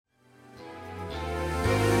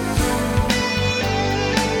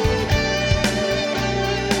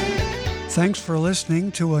Thanks for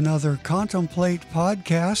listening to another Contemplate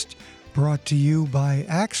podcast brought to you by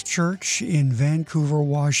Axe Church in Vancouver,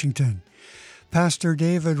 Washington. Pastor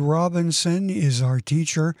David Robinson is our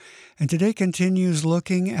teacher, and today continues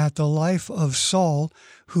looking at the life of Saul,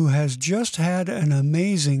 who has just had an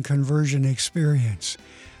amazing conversion experience.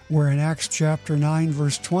 We're in Acts chapter 9,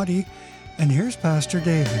 verse 20, and here's Pastor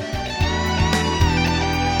David.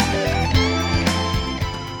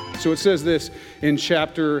 So it says this in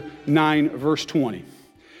chapter 9, verse 20.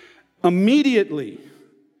 Immediately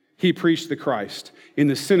he preached the Christ in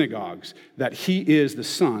the synagogues, that he is the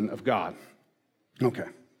Son of God. Okay.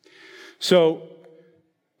 So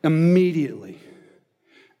immediately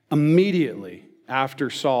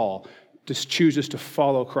after Saul just chooses to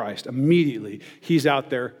follow Christ, immediately he's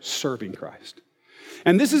out there serving Christ.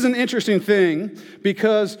 And this is an interesting thing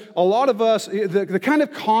because a lot of us, the kind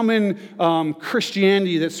of common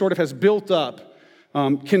Christianity that sort of has built up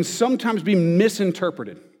can sometimes be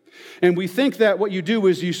misinterpreted. And we think that what you do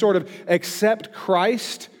is you sort of accept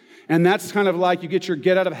Christ, and that's kind of like you get your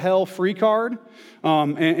get out of hell free card,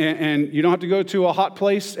 and you don't have to go to a hot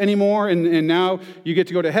place anymore, and now you get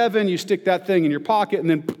to go to heaven, you stick that thing in your pocket, and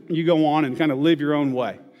then you go on and kind of live your own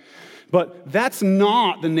way. But that's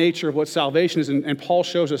not the nature of what salvation is, and Paul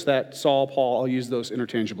shows us that. Paul, I'll use those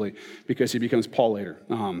interchangeably because he becomes Paul later.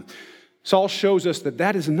 Saul shows us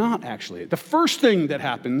that is not actually it. The first thing that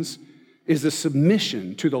happens is the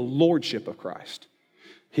submission to the lordship of Christ.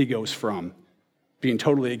 He goes from being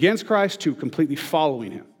totally against Christ to completely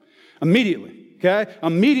following him. Immediately, okay?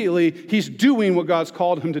 Immediately, he's doing what God's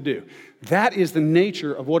called him to do. That is the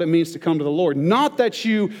nature of what it means to come to the Lord. Not that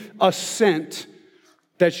you assent,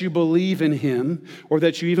 that you believe in him, or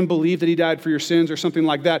that you even believe that he died for your sins or something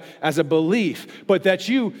like that as a belief, but that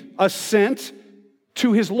you assent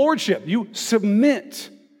to his lordship. You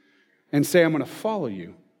submit and say, I'm going to follow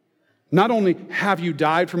you. Not only have you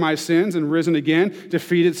died for my sins and risen again,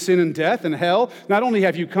 defeated sin and death and hell, not only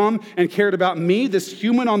have you come and cared about me, this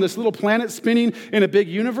human on this little planet spinning in a big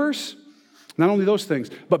universe, not only those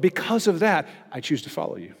things, but because of that, I choose to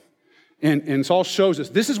follow you. And Saul shows us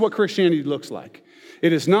this is what Christianity looks like.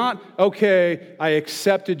 It is not, okay, I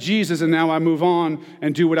accepted Jesus and now I move on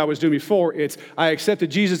and do what I was doing before. It's, I accepted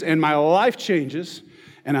Jesus and my life changes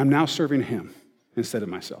and I'm now serving him instead of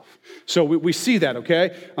myself. So we see that,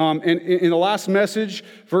 okay? And in the last message,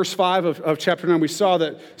 verse 5 of chapter 9, we saw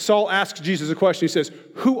that Saul asks Jesus a question. He says,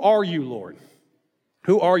 who are you, Lord?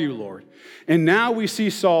 Who are you, Lord? And now we see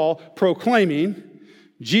Saul proclaiming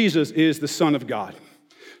Jesus is the Son of God.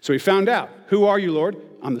 So he found out, who are you, Lord?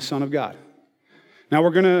 I'm the Son of God. Now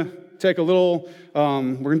we're going to take a little,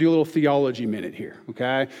 we're going to do a little theology minute here,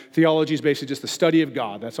 okay? Theology is basically just the study of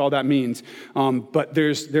God. That's all that means. But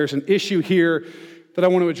there's an issue here that I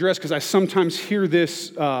want to address because I sometimes hear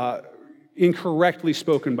this incorrectly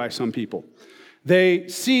spoken by some people. They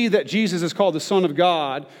see that Jesus is called the Son of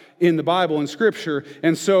God in the Bible and Scripture,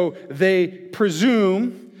 and so they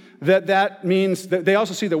presume that means that they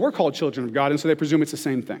also see that we're called children of God, and so they presume it's the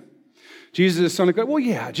same thing. Jesus is the Son of God. Well,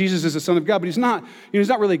 yeah, Jesus is the Son of God, but he's not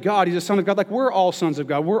really God. He's a Son of God. Like, we're all sons of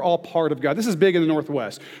God. We're all part of God. This is big in the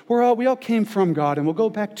Northwest. We all came from God, and we'll go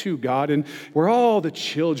back to God, and we're all the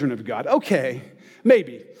children of God. Okay,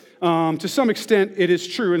 maybe. To some extent, it is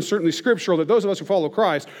true, and certainly scriptural, that those of us who follow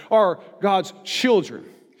Christ are God's children.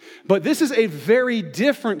 But this is a very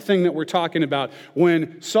different thing that we're talking about.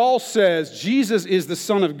 When Saul says Jesus is the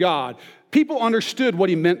Son of God, people understood what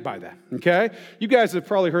he meant by that, okay? You guys have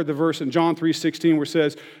probably heard the verse in John 3:16 where it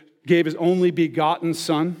says, gave his only begotten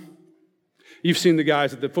son. You've seen the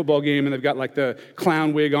guys at the football game and they've got like the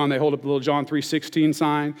clown wig on. They hold up the little John 3:16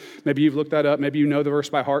 sign. Maybe you've looked that up. Maybe you know the verse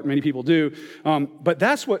by heart. Many people do. But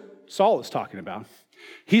that's what Saul is talking about.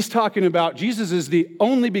 He's talking about Jesus is the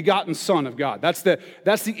only begotten Son of God. That's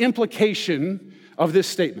the implication of this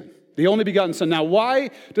statement. The only begotten Son. Now,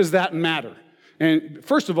 why does that matter? And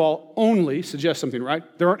first of all, only suggests something, right?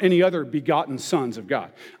 There aren't any other begotten sons of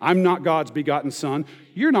God. I'm not God's begotten son.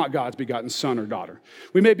 You're not God's begotten son or daughter.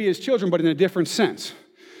 We may be his children, but in a different sense.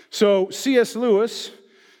 So C.S. Lewis,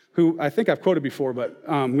 who I think I've quoted before, but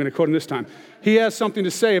I'm going to quote him this time. He has something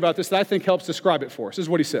to say about this that I think helps describe it for us. This is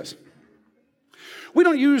what he says. We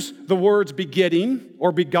don't use the words begetting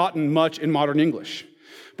or begotten much in modern English,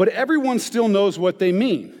 but everyone still knows what they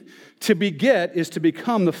mean. To beget is to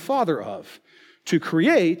become the father of. To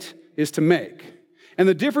create is to make. And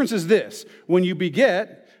the difference is this. When you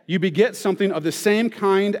beget something of the same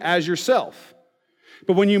kind as yourself.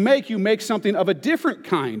 But when you make something of a different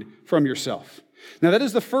kind from yourself. Now that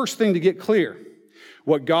is the first thing to get clear.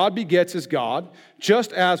 What God begets is God,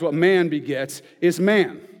 just as what man begets is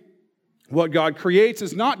man. What God creates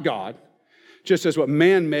is not God, just as what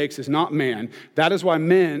man makes is not man. That is why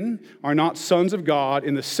men are not sons of God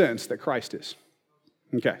in the sense that Christ is.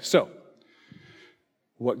 Okay, so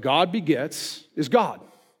what God begets is God.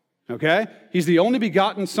 Okay? He's the only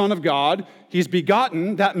begotten Son of God. He's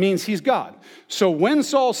begotten, that means he's God. So when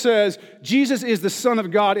Saul says Jesus is the Son of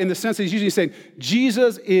God in the sense that he's usually saying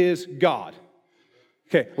Jesus is God.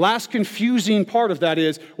 Okay, last confusing part of that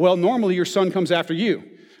is, well, normally your son comes after you.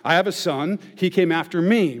 I have a son, he came after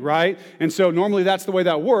me, right? And so normally that's the way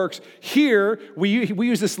that works. Here, we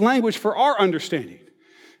use this language for our understanding,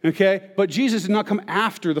 okay? But Jesus did not come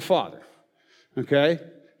after the Father, okay?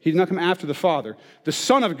 He did not come after the Father. The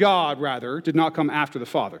Son of God, rather, did not come after the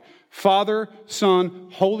Father. Father, Son,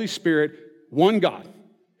 Holy Spirit, one God,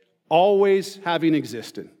 always having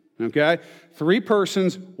existed, okay? 3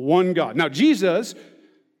 persons, one God. Now, Jesus,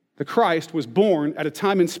 the Christ, was born at a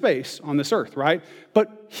time and space on this earth, right?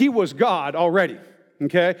 But he was God already,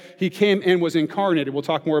 okay? He came and was incarnated. We'll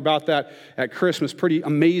talk more about that at Christmas. Pretty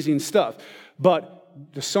amazing stuff. But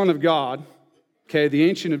the Son of God, okay, the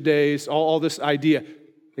Ancient of Days, all this idea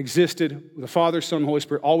existed. The Father, Son, Holy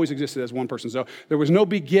Spirit always existed as one person. So there was no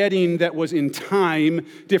begetting that was in time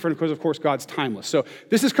different because, of course, God's timeless. So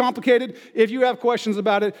this is complicated. If you have questions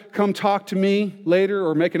about it, come talk to me later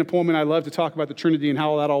or make an appointment. I love to talk about the Trinity and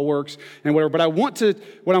how that all works and whatever. But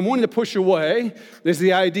what I'm wanting to push away is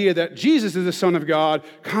the idea that Jesus is the Son of God,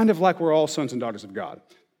 kind of like we're all sons and daughters of God.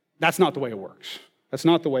 That's not the way it works. That's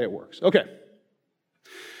not the way it works. Okay.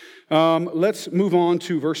 Let's move on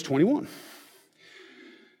to verse 21.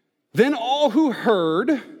 Then all who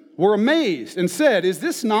heard were amazed and said, "Is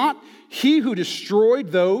this not he who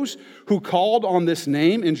destroyed those who called on this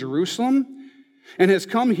name in Jerusalem and has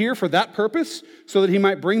come here for that purpose so that he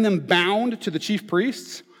might bring them bound to the chief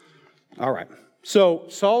priests?" All right. So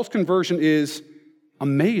Saul's conversion is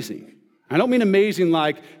amazing. I don't mean amazing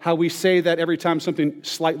like how we say that every time something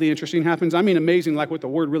slightly interesting happens. I mean amazing like what the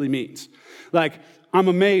word really means. Like, I'm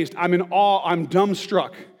amazed, I'm in awe, I'm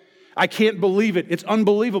dumbstruck. I can't believe it. It's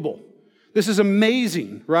unbelievable. This is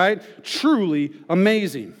amazing, right? Truly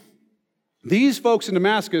amazing. These folks in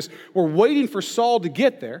Damascus were waiting for Saul to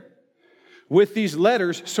get there with these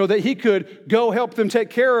letters so that he could go help them take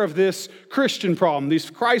care of this Christian problem, these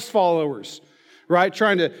Christ followers, right?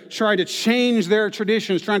 Trying to change their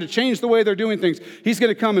traditions, trying to change the way they're doing things. He's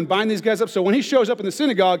going to come and bind these guys up. So when he shows up in the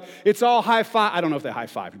synagogue, it's all high five. I don't know if they high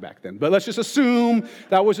fived back then, but let's just assume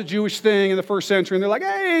that was a Jewish thing in the first century. And they're like,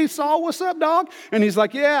 "Hey, Saul, what's up, dog?" And he's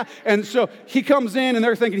like, "Yeah." And so he comes in and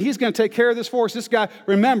they're thinking he's going to take care of this for us. This guy,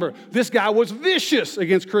 remember, this guy was vicious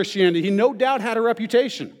against Christianity. He no doubt had a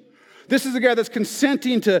reputation. This is the guy that's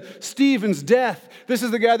consenting to Stephen's death. This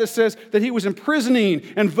is the guy that says that he was imprisoning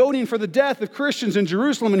and voting for the death of Christians in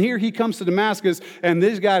Jerusalem. And here he comes to Damascus, and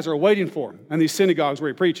these guys are waiting for him in these synagogues where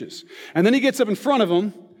he preaches. And then he gets up in front of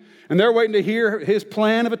them, and they're waiting to hear his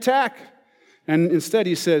plan of attack. And instead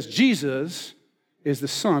he says, Jesus is the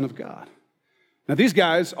Son of God. Now these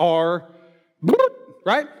guys are,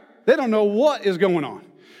 right? They don't know what is going on.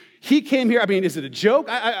 He came here, I mean, is it a joke?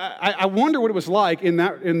 I wonder what it was like in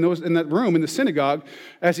that room, in the synagogue,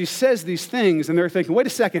 as he says these things, and they're thinking, wait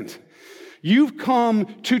a second, you've come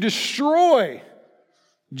to destroy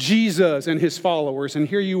Jesus and his followers, and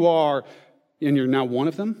here you are, and you're now one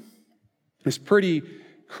of them? It's pretty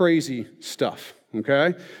crazy stuff,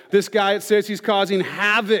 okay? This guy, it says he's causing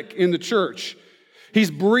havoc in the church.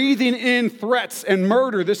 He's breathing in threats and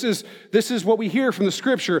murder. This is what we hear from the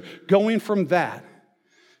scripture, going from that,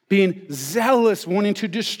 being zealous, wanting to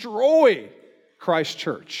destroy Christ's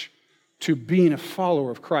church, to being a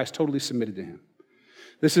follower of Christ, totally submitted to him.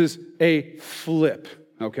 This is a flip,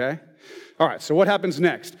 okay? All right, so what happens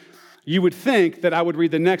next? You would think that I would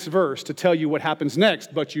read the next verse to tell you what happens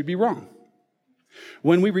next, but you'd be wrong.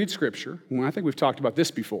 When we read Scripture, and I think we've talked about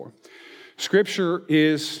this before, Scripture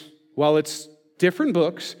is, while it's different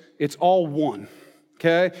books, it's all one,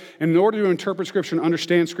 okay? And in order to interpret Scripture and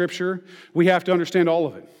understand Scripture, we have to understand all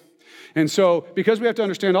of it. And so, because we have to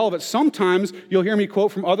understand all of it, sometimes you'll hear me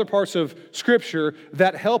quote from other parts of Scripture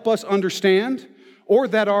that help us understand or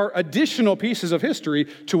that are additional pieces of history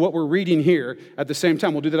to what we're reading here at the same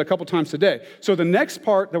time. We'll do that a couple times today. So the next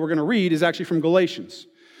part that we're going to read is actually from Galatians.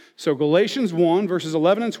 So Galatians 1, verses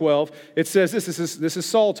 11 and 12, it says this is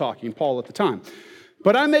Saul talking, Paul at the time.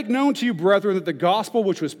 "But I make known to you, brethren, that the gospel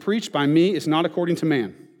which was preached by me is not according to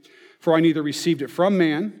man. For I neither received it from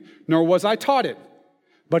man, nor was I taught it,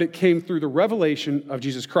 but it came through the revelation of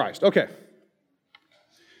Jesus Christ." Okay.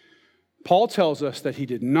 Paul tells us that he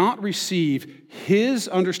did not receive his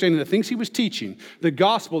understanding, the things he was teaching, the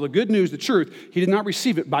gospel, the good news, the truth, he did not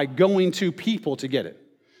receive it by going to people to get it.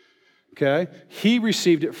 okay? He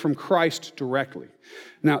received it from Christ directly.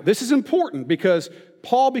 Now, this is important because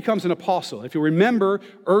Paul becomes an apostle. If you remember,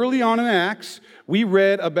 early on in Acts, we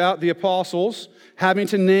read about the apostles having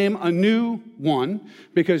to name a new one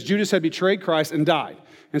because Judas had betrayed Christ and died.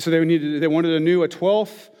 And so they wanted a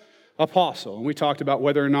 12th apostle. And we talked about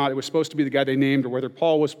whether or not it was supposed to be the guy they named or whether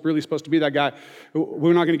Paul was really supposed to be that guy.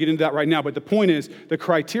 We're not going to get into that right now. But the point is, the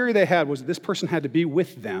criteria they had was that this person had to be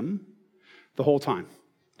with them the whole time.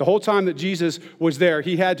 The whole time that Jesus was there,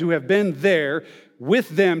 he had to have been there with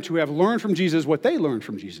them to have learned from Jesus what they learned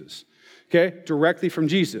from Jesus, okay, directly from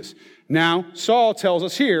Jesus. Now, Saul tells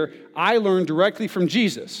us here, I learned directly from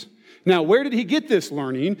Jesus. Now, where did he get this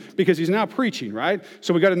learning? Because he's now preaching, right?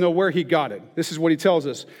 So we got to know where he got it. This is what he tells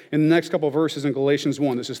us in the next couple of verses in Galatians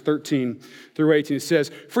 1. This is 13 through 18. It says,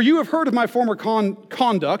 "For you have heard of my former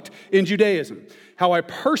conduct in Judaism, how I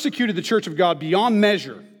persecuted the church of God beyond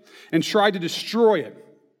measure and tried to destroy it.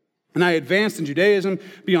 And I advanced in Judaism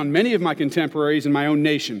beyond many of my contemporaries in my own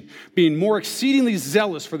nation, being more exceedingly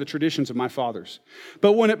zealous for the traditions of my fathers.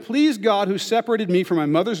 But when it pleased God who separated me from my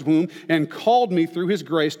mother's womb and called me through his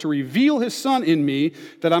grace to reveal his Son in me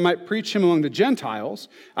that I might preach him among the Gentiles,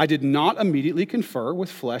 I did not immediately confer with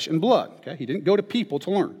flesh and blood." Okay? He didn't go to people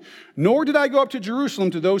to learn. "Nor did I go up to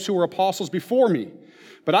Jerusalem to those who were apostles before me,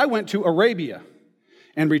 but I went to Arabia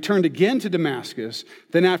and returned again to Damascus.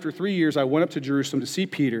 Then after 3 years, I went up to Jerusalem to see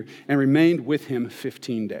Peter and remained with him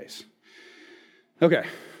 15 days. Okay,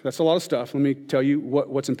 that's a lot of stuff. Let me tell you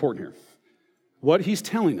what's important here. What he's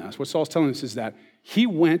telling us, what Saul's telling us, is that he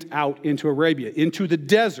went out into Arabia, into the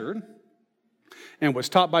desert, and was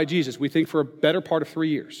taught by Jesus, we think, for a better part of 3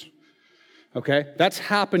 years. Okay, that's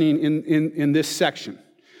happening in this section.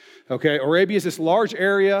 Okay, Arabia is this large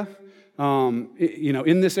area,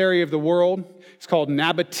 in this area of the world. It's called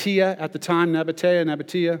Nabatea at the time,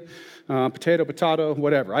 Nabatea, potato,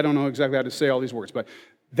 whatever. I don't know exactly how to say all these words, but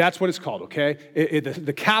that's what it's called, okay?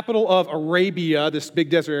 The capital of Arabia, this big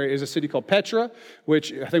desert area, is a city called Petra,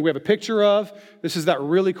 which I think we have a picture of. This is that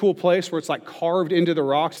really cool place where it's like carved into the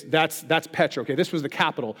rocks. That's Petra, okay? This was the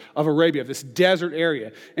capital of Arabia, this desert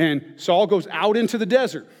area. And Saul goes out into the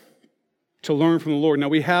desert to learn from the Lord. Now,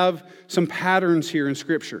 we have some patterns here in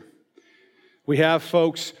Scripture. We have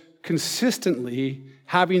folks consistently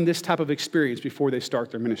having this type of experience before they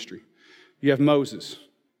start their ministry. You have Moses,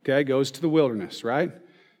 okay, goes to the wilderness, right?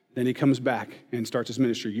 Then he comes back and starts his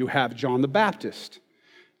ministry. You have John the Baptist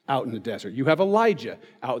out in the desert. You have Elijah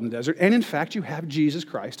out in the desert. And in fact, you have Jesus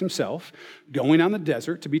Christ himself going on the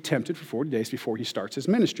desert to be tempted for 40 days before he starts his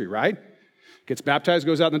ministry, right? Gets baptized,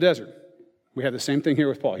 goes out in the desert. We have the same thing here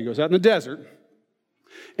with Paul. He goes out in the desert,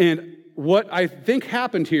 and what I think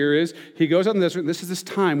happened here is he goes out in the desert, and this is this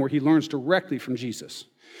time where he learns directly from Jesus.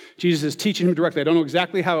 Jesus is teaching him directly. I don't know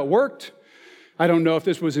exactly how it worked. I don't know if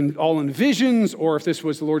this was all in visions or if this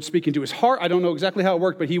was the Lord speaking to his heart. I don't know exactly how it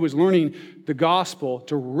worked, but he was learning the gospel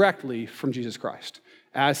directly from Jesus Christ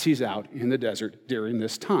as he's out in the desert during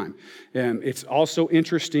this time. And it's also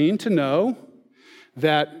interesting to know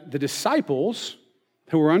that the disciples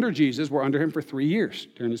who were under Jesus were under him for 3 years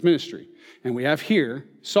during his ministry. And we have here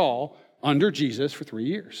Saul under Jesus for 3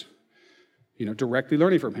 years, directly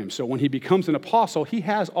learning from him. So when he becomes an apostle, he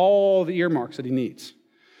has all the earmarks that he needs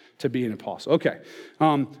to be an apostle. Okay,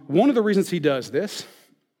 one of the reasons he does this,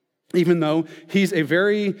 even though he's a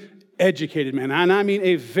very educated man, and I mean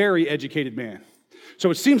a very educated man.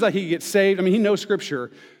 So it seems like he gets saved. I mean, he knows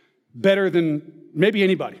Scripture better than maybe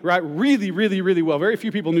anybody, right? Really, really, really well. Very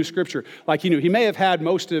few people knew Scripture like he knew. He may have had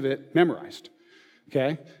most of it memorized,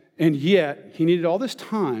 okay? And yet, he needed all this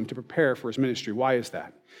time to prepare for his ministry. Why is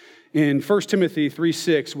that? In 1 Timothy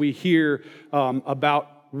 3:6, we hear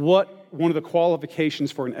about what one of the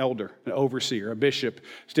qualifications for an elder, an overseer, a bishop,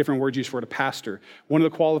 it's a different word used for it, a pastor. One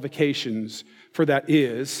of the qualifications for that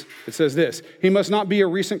is, it says this, he must not be a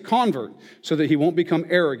recent convert so that he won't become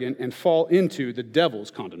arrogant and fall into the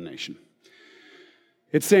devil's condemnation.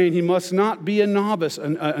 It's saying he must not be a novice,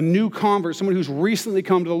 a new convert, someone who's recently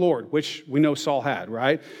come to the Lord, which we know Saul had,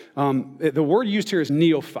 right? The word used here is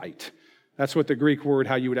neophyte. That's what the Greek word,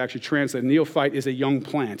 how you would actually translate. Neophyte is a young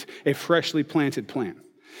plant, a freshly planted plant.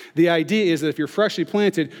 The idea is that if you're freshly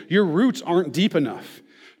planted, your roots aren't deep enough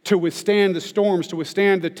to withstand the storms, to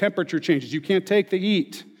withstand the temperature changes. You can't take the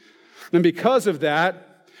heat. And because of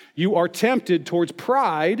that, you are tempted towards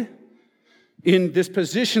pride in this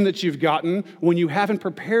position that you've gotten when you haven't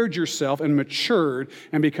prepared yourself and matured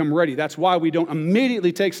and become ready. That's why we don't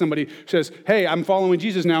immediately take somebody who says, hey, I'm following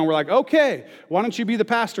Jesus now, and we're like, okay, why don't you be the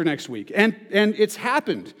pastor next week? And it's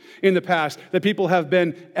happened in the past that people have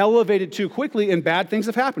been elevated too quickly and bad things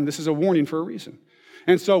have happened. This is a warning for a reason.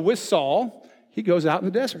 And so with Saul, he goes out in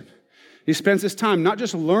the desert. He spends his time not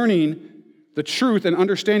just learning the truth and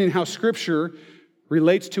understanding how Scripture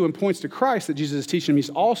relates to and points to Christ that Jesus is teaching him, he's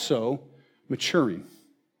also maturing.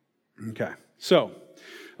 Okay, so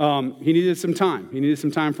he needed some time. He needed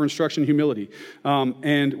some time for instruction and humility.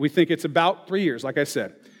 And we think it's about 3 years, like I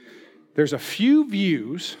said. There's a few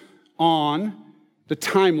views on the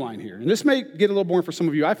timeline here. And this may get a little boring for some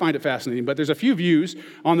of you. I find it fascinating, but there's a few views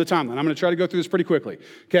on the timeline. I'm going to try to go through this pretty quickly.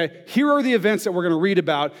 Okay, here are the events that we're going to read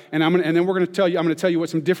about, and then we're going to tell you. I'm going to tell you what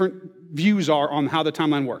some different views are on how the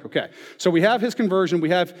timeline works. Okay, so we have his conversion. We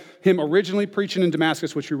have him originally preaching in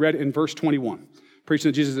Damascus, which we read in verse 21. Preaching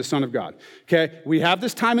that Jesus is the Son of God. Okay, we have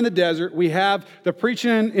this time in the desert. We have the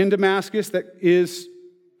preaching in Damascus that is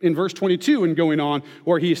in verse 22 and going on,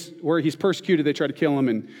 where he's persecuted. They try to kill him,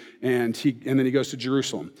 and then he goes to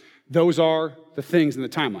Jerusalem. Those are the things in the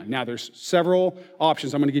timeline. Now, there's several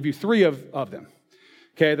options. I'm going to give you 3 of them.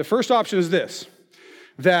 Okay, the first option is this,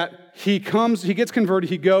 that he gets converted,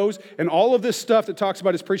 he goes, and all of this stuff that talks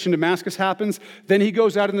about his preaching in Damascus happens. Then he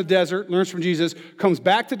goes out in the desert, learns from Jesus, comes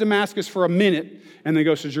back to Damascus for a minute, and then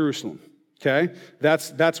goes to Jerusalem. Okay,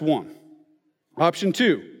 that's one. Option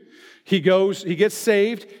 2, he gets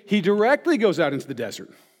saved, he directly goes out into the desert.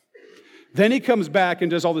 Then he comes back and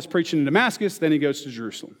does all this preaching in Damascus, then he goes to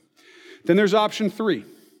Jerusalem. Then there's option 3.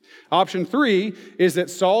 Option 3 is that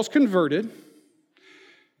Saul's converted.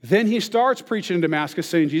 Then he starts preaching in Damascus,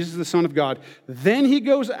 saying Jesus is the Son of God. Then he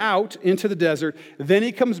goes out into the desert. Then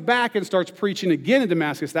he comes back and starts preaching again in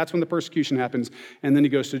Damascus. That's when the persecution happens. And then he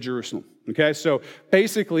goes to Jerusalem. Okay, so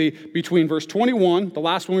basically between verse 21, the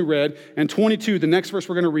last one we read, and 22, the next verse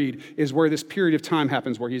we're going to read, is where this period of time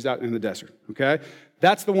happens where he's out in the desert. Okay,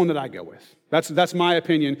 that's the one that I go with. That's my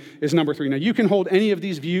opinion, is number 3. Now, you can hold any of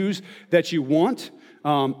these views that you want,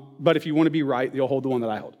 but if you want to be right, you'll hold the one that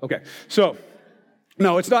I hold. Okay, so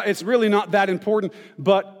no, it's really not that important,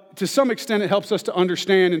 but to some extent it helps us to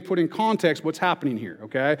understand and put in context what's happening here,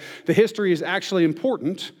 okay? The history is actually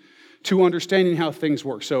important to understanding how things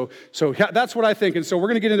work. So that's what I think. And so we're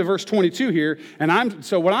going to get into verse 22 here, and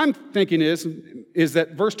what I'm thinking is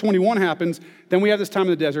that verse 21 happens, then we have this time in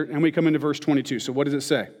the desert, and we come into verse 22. So what does it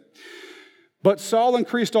say? But Saul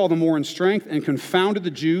increased all the more in strength and confounded the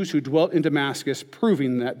Jews who dwelt in Damascus,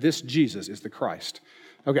 proving that this Jesus is the Christ.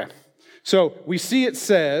 Okay. So we see it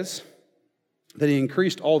says that he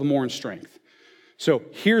increased all the more in strength. So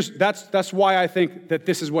that's why I think that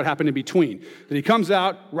this is what happened in between. That he comes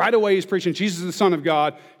out, right away he's preaching Jesus is the Son of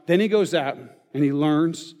God. Then he goes out and he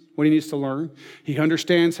learns what he needs to learn. He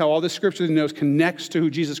understands how all the scripture he knows connects to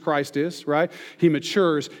who Jesus Christ is, right? He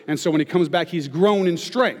matures, and so when he comes back, he's grown in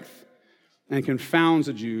strength and confounds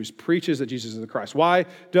the Jews, preaches that Jesus is the Christ. Why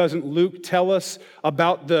doesn't Luke tell us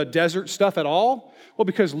about the desert stuff at all? Well,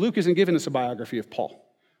 because Luke isn't giving us a biography of Paul.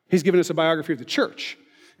 He's giving us a biography of the church.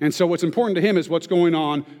 And so what's important to him is what's going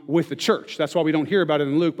on with the church. That's why we don't hear about it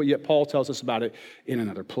in Luke, but yet Paul tells us about it in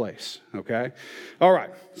another place, okay? All right,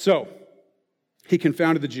 so he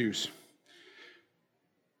confounded the Jews.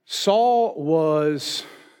 Saul was,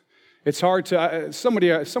 it's hard to,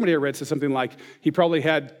 somebody I read said something like he probably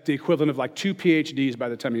had the equivalent of like 2 PhDs by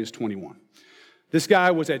the time he was 21. This guy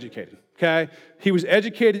was educated, okay? He was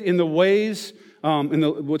educated in the ways,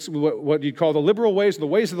 what you'd call the liberal ways, the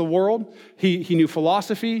ways of the world. He knew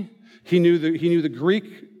philosophy. He knew the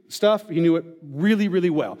Greek stuff. He knew it really, really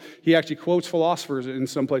well. He actually quotes philosophers in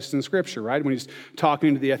some places in Scripture, right? When he's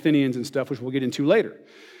talking to the Athenians and stuff, which we'll get into later.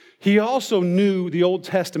 He also knew the Old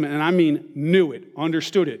Testament, and I mean knew it,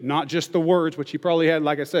 understood it, not just the words, which he probably had,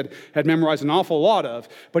 like I said, had memorized an awful lot of,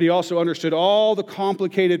 but he also understood all the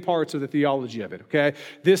complicated parts of the theology of it, okay?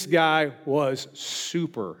 This guy was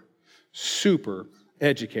super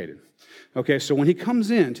educated. Okay, so when he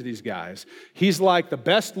comes in to these guys, he's like the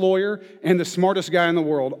best lawyer and the smartest guy in the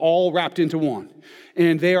world, all wrapped into one.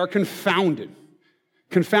 And they are confounded.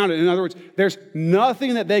 In other words, there's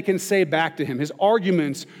nothing that they can say back to him. His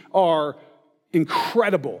arguments are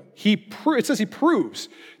incredible. It says he proves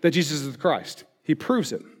that Jesus is the Christ. He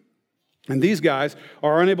proves it. And these guys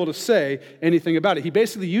are unable to say anything about it. He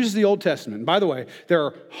basically uses the Old Testament. And by the way, there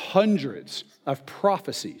are hundreds of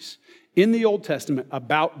prophecies in the Old Testament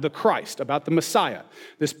about the Christ, about the Messiah.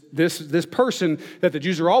 This person that the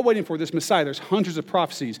Jews are all waiting for, this Messiah, there's hundreds of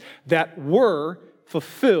prophecies that were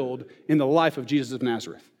fulfilled in the life of Jesus of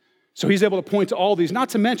Nazareth. So he's able to point to all these, not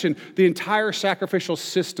to mention the entire sacrificial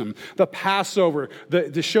system, the Passover,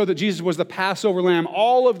 to show that Jesus was the Passover lamb,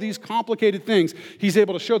 all of these complicated things, he's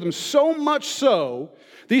able to show them so much so.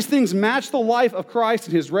 These things match the life of Christ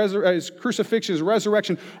and his crucifixion, his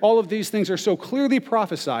resurrection. All of these things are so clearly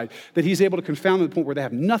prophesied that he's able to confound them to the point where they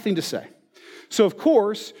have nothing to say. So, of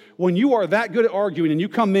course, when you are that good at arguing and you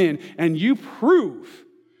come in and you prove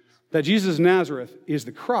that Jesus of Nazareth is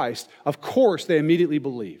the Christ, of course they immediately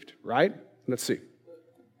believed, right? Let's see.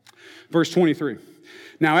 Verse 23.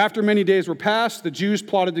 Now, after many days were passed, the Jews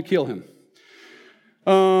plotted to kill him.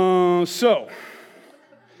 So,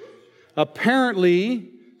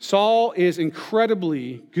 apparently, Saul is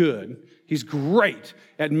incredibly good. He's great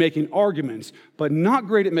at making arguments, but not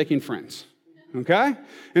great at making friends. Okay?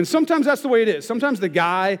 And sometimes that's the way it is. Sometimes the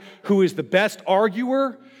guy who is the best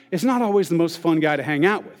arguer is not always the most fun guy to hang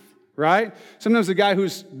out with, right? Sometimes the guy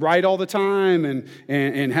who's right all the time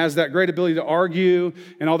and has that great ability to argue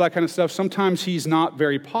and all that kind of stuff, sometimes he's not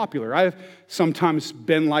very popular. I've sometimes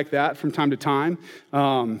been like that from time to time,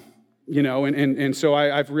 and so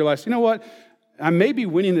I've realized, you know what? I may be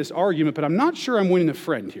winning this argument, but I'm not sure I'm winning a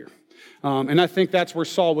friend here. And I think that's where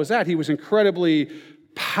Saul was at. He was incredibly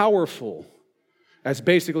powerful as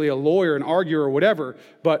basically a lawyer, an arguer, or whatever,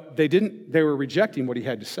 but they were rejecting what he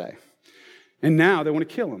had to say. And now they want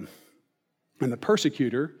to kill him. And the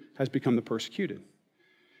persecutor has become the persecuted.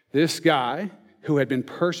 This guy who had been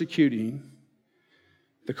persecuting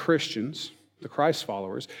the Christians, the Christ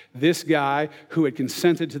followers, this guy who had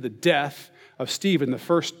consented to the death of Stephen, the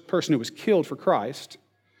first person who was killed for Christ,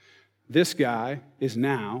 this guy is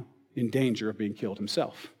now in danger of being killed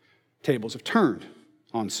himself. Tables have turned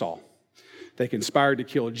on Saul. They conspired to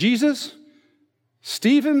kill Jesus,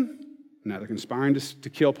 Stephen, now they're conspiring to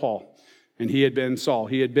kill Paul. And he had been Saul.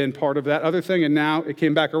 He had been part of that other thing, and now it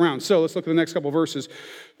came back around. So let's look at the next couple of verses,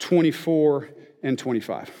 24 and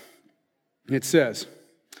 25. It says,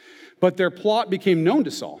 "But their plot became known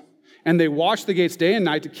to Saul, and they watched the gates day and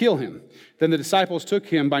night to kill him. Then the disciples took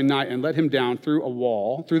him by night and let him down through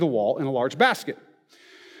the wall in a large basket."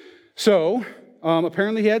 So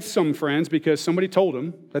apparently he had some friends because somebody told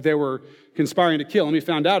him that they were conspiring to kill him. He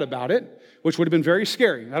found out about it, which would have been very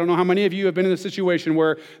scary. I don't know how many of you have been in a situation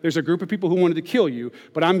where there's a group of people who wanted to kill you,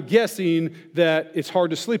 but I'm guessing that it's hard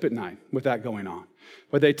to sleep at night with that going on.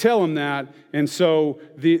 But they tell him that, and so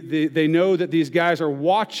they know that these guys are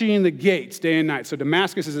watching the gates day and night. So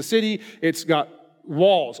Damascus is a city. It's got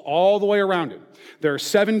walls all the way around it. There are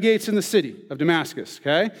 7 gates in the city of Damascus,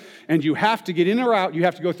 okay? And you have to get in or out. You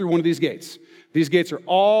have to go through one of these gates. These gates are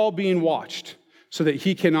all being watched so that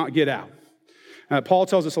he cannot get out. Paul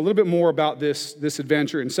tells us a little bit more about this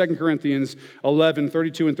adventure. In 2 Corinthians 11,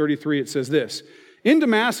 32 and 33, it says this, "In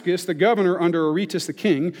Damascus, the governor under Aretas the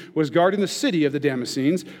king was guarding the city of the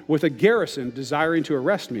Damascenes with a garrison desiring to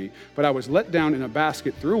arrest me, but I was let down in a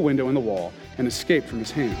basket through a window in the wall and escaped from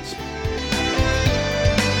his hands."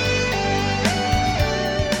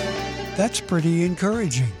 That's pretty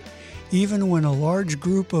encouraging. Even when a large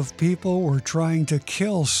group of people were trying to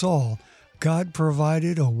kill Saul, God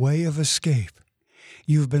provided a way of escape.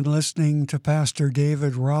 You've been listening to Pastor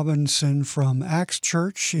David Robinson from Axe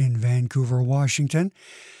Church in Vancouver, Washington.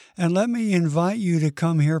 And let me invite you to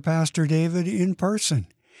come hear Pastor David in person.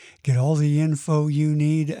 Get all the info you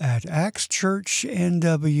need at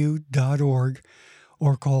axchurchnw.org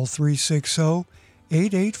or call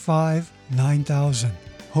 360-885-9000.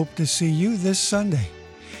 Hope to see you this Sunday.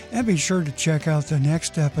 And be sure to check out the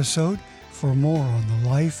next episode for more on the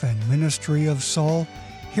life and ministry of Saul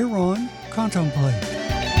here on Contemplate.